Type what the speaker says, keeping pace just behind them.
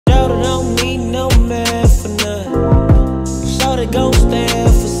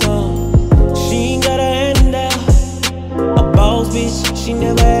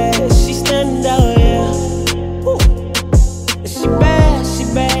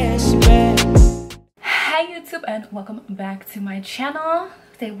welcome back to my channel.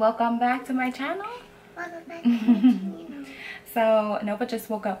 Say welcome back to my channel. Welcome back to my channel. So Nova just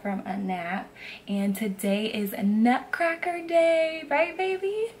woke up from a nap and today is Nutcracker day, right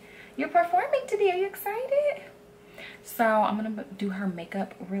baby? You're performing today, are you excited? So I'm gonna do her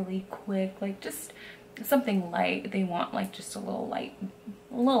makeup really quick, like just something light. They want like just a little light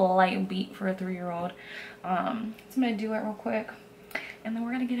beat for a 3-year-old. So I'm gonna do it real quick and then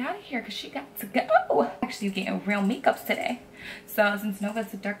we're gonna get out of here because she got to go. Actually, you're getting real makeups today. So since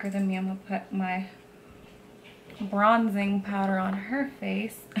Nova's darker than me, I'm gonna put my bronzing powder on her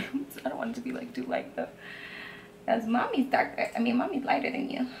face. I don't want it to be like too light though, as mommy's darker. I mean, mommy's lighter than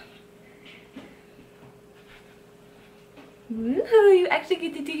you. Woohoo, you actually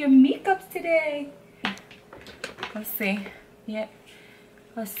get to do your makeups today. Let's see. Yeah.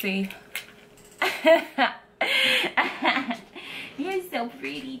 Let's see. You're so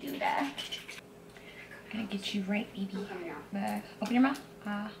pretty, dude. I'm gonna get you right, baby. Open your mouth.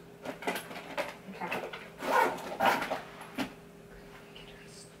 Okay.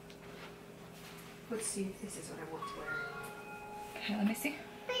 Let's see if this is what I want to wear. Okay, let me see.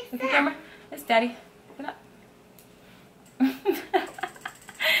 Look at the camera. It's daddy. Put up.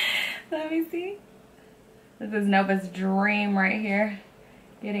 Let me see. This is Nova's dream right here.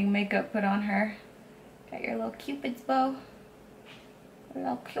 Getting makeup put on her. Got your little cupid's bow.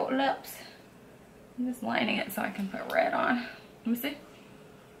 Little cute lips. I'm just lining it so I can put red on. Let me see.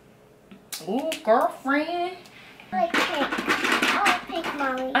 Ooh, girlfriend. I like pink. I like pink,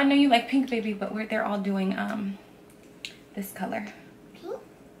 mommy. I know you like pink, baby, but they're all doing this color. Pink?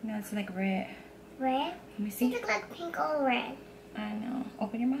 No, it's like red. Red? Let me see. You look like pink or red. I know.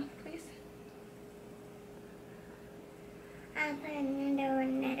 Open your mouth, please. I'll put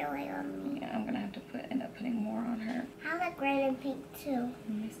another oil on me. Yeah, I'm gonna have to end up putting more on her. I like red and pink too. Let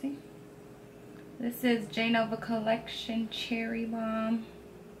me see. This is J Nova Collection Cherry Bomb.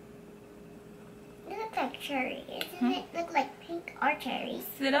 It looks like cherry. Doesn't it look like pink or cherry?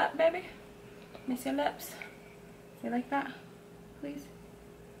 Sit up, baby. Miss your lips. Say like that, please.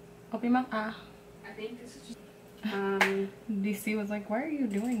 Open your mouth. I think this is just... DC was like, why are you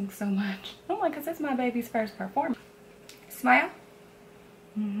doing so much? I'm like, because it's my baby's first performance. Smile.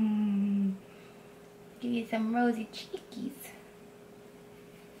 Give you some rosy cheekies.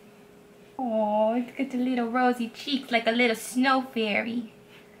 Oh, look at the little rosy cheeks like a little snow fairy.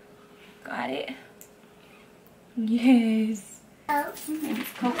 Got it? Yes. Oh.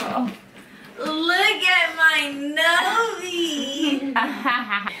 It's Coco. Look at my Novi.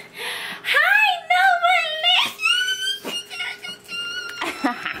 Hi,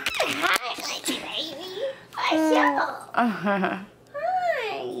 Hi.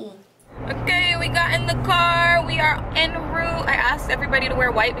 Okay, we got in the car. We are en route. I asked everybody to wear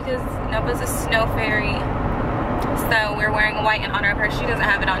white because Nova's a snow fairy. So we're wearing white in honor of her. She doesn't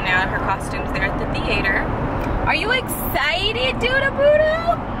have it on now. Her costume's there at the theater. Are you excited, Duda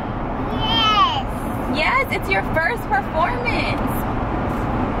Boodoo? Yes. Yes, it's your first performance.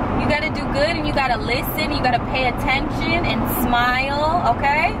 You gotta do good and you gotta listen. You gotta pay attention and smile,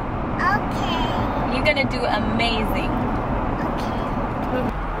 okay? Okay. You're gonna do amazing.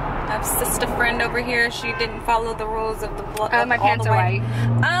 I have sister friend over here. She didn't follow the rules of the vlog. My pants are white.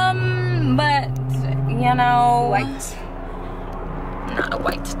 But you know, White. Not a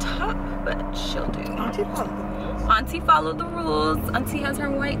white top, but she'll do. Auntie followed the rules. Auntie followed the rules. Auntie has her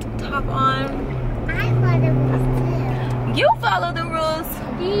white top on. I follow the rules too. You follow the rules.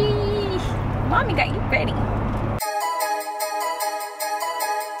 Yeesh. Mommy got you ready.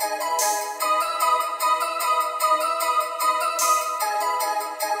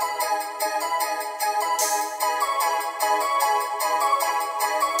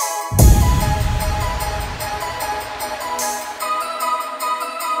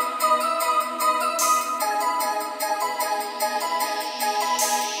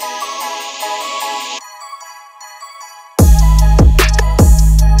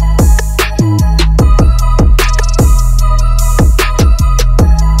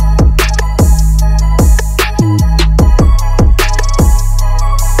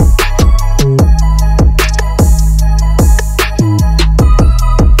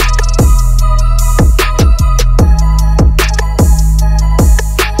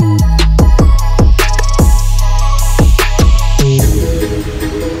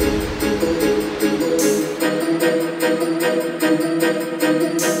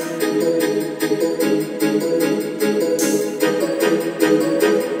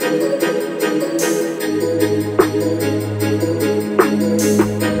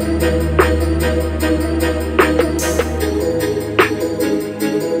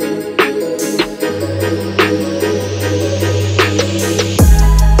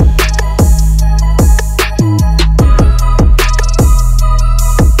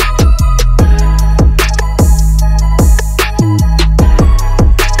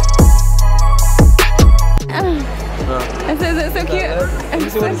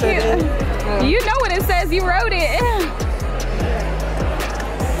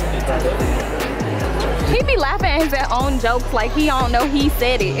 jokes like he don't know he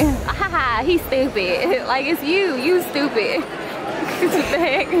said it. Haha, he's stupid. Like it's you stupid. What the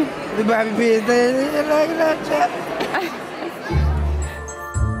heck? The Bobby Pins like that chat.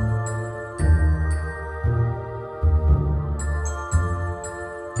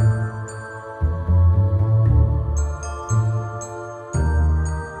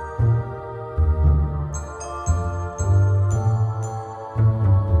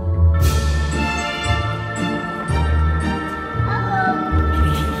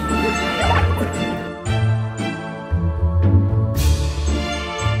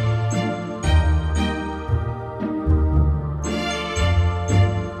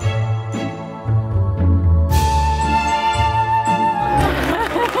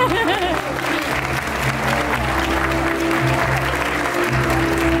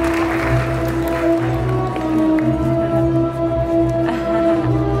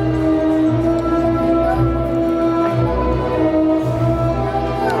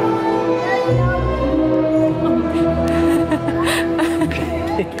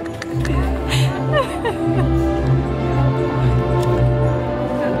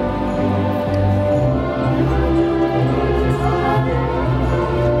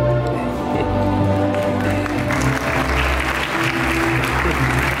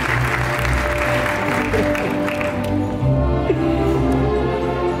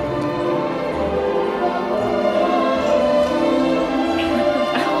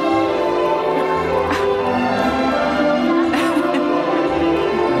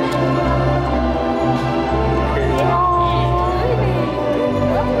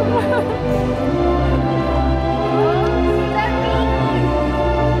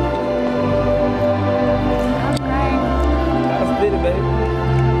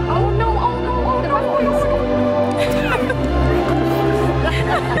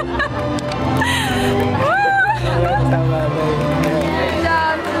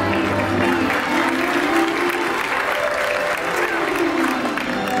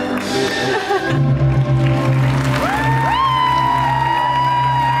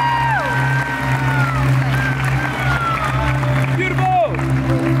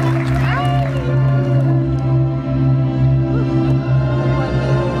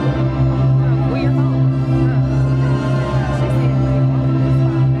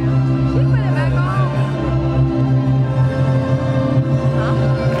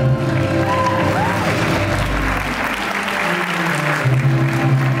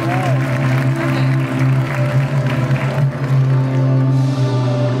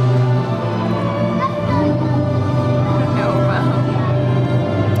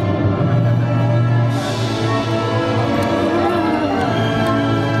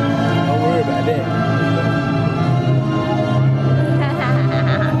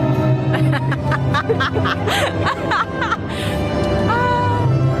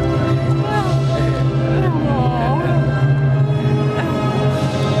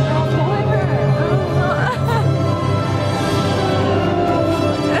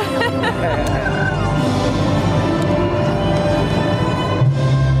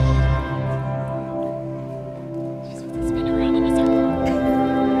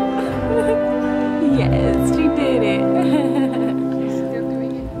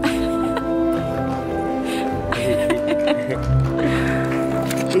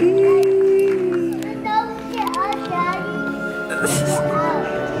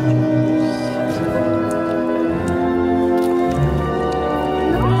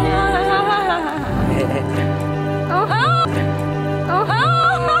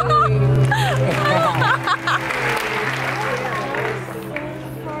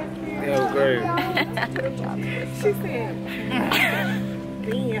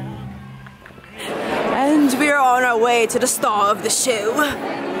 And we're on our way to the star of the show.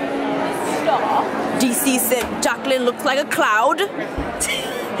 DC said Jacqueline looks like a cloud. I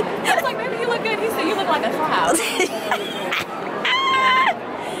was like, baby, you look good. He said you look like a cloud.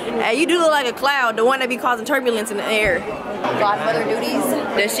 Hey, you do look like a cloud, the one that be causing turbulence in the air. Godmother duties.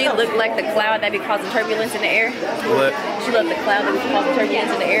 Does she look like the cloud that be causing turbulence in the air? What? She look the cloud that be causing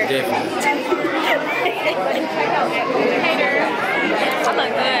turbulence in the air? Definitely. I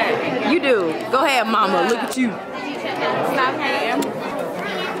look good. You do. Go ahead, mama. Look at you. Stop hating.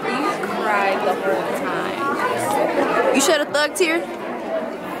 You cried the whole time. You shed a thug tear?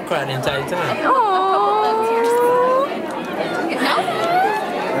 Cried the entire time. Aww.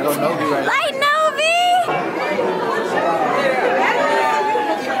 I don't know you right. Like Novi.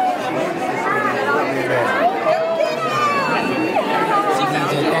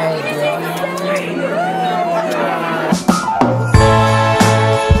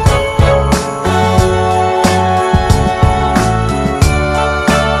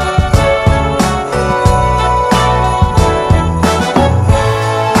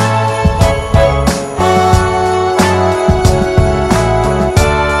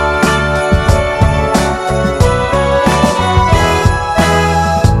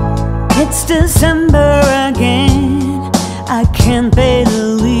 It's December again, I can't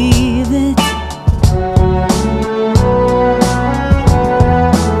believe it.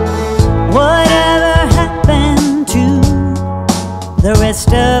 Whatever happened to the rest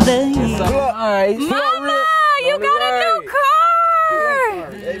of the year? Mama, you got a new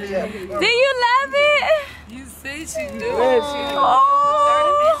car. Do you love it? You see she do. Oh.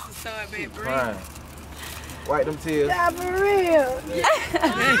 Wipe them tears. Yeah, for real.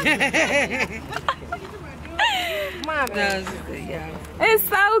 It's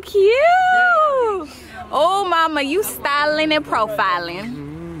so cute. Oh, Mama, you styling and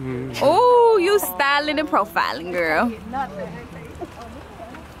profiling. Oh, you styling and profiling, girl.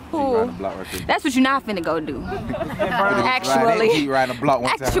 Ooh. That's what you're not finna go do. Actually.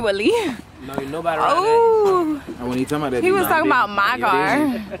 Actually. No, nobody. Oh. When he talking about that, He was talking about my car.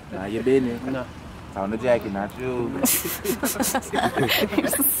 Nah, your business. No. On the jacket, not you.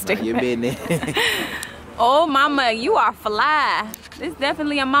 Not your business. Oh, Mama, you are fly. It's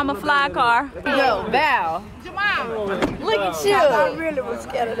definitely a Mama fly car. Yo, Val. Look at you. I really was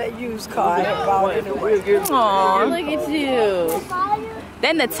scared of that used car. I had bought it anyway. Aw. Look at you.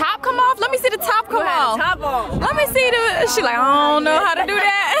 Then the top come off? Let me see the top come off. Top off. Let me see the, she like, I don't know how to do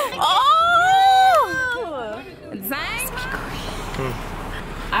that. Oh! Dang.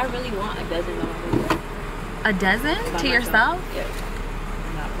 I really want a dozen of them. A dozen to yourself? Yeah.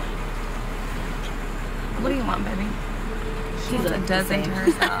 What do you want, baby? She's a dozen to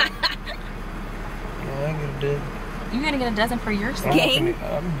herself. I ain't gonna do it. You're gonna get a dozen for yourself? I'm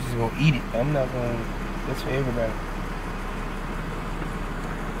just gonna eat it. I'm not gonna. That's for everybody.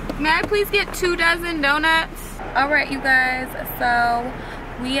 May I please get 2 dozen donuts? All right, you guys, so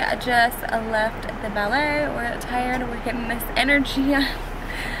we just left the ballet. We're tired, we're getting this energy.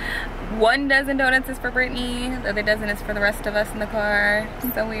 1 dozen donuts is for Brittany, the other dozen is for the rest of us in the car.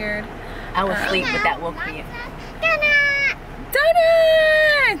 So weird. I was asleep, but that woke me up.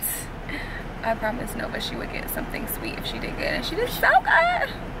 Donuts! I promised Nova she would get something sweet if she did good, and she did so good.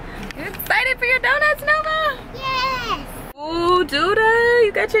 You excited for your donuts, Nova? Yes. Ooh, Duda,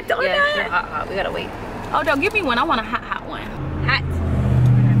 you got your donut? Yeah, we gotta wait. Oh, don't give me one. I want a hot one. Hot.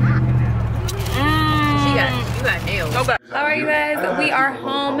 You got nails. Okay. All right, you guys, we are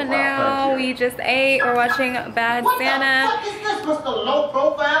home now. We just ate. We're watching Bad Santa.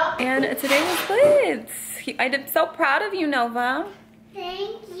 And today was good. I did so proud of you, Nova.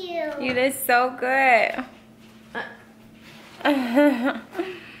 Thank you. You did so good. I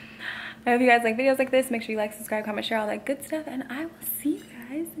hope you guys like videos like this. Make sure you like, subscribe, comment, share, all that good stuff. And I will see you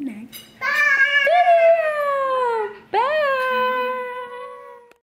guys next time.